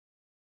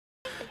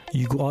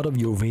You go out of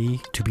your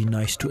way to be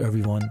nice to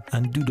everyone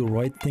and do the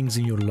right things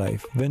in your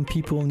life. When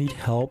people need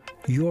help,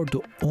 you are the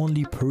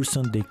only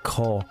person they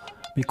call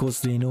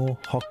because they know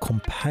how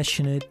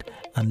compassionate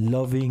and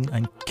loving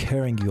and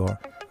caring you are.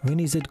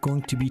 When is it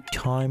going to be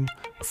time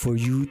for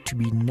you to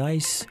be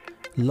nice,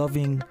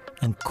 loving,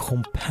 and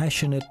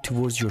compassionate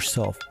towards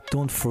yourself?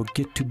 Don't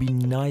forget to be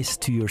nice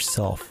to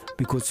yourself,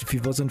 because if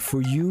it wasn't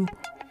for you,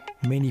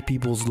 many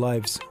people's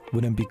lives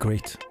wouldn't be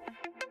great.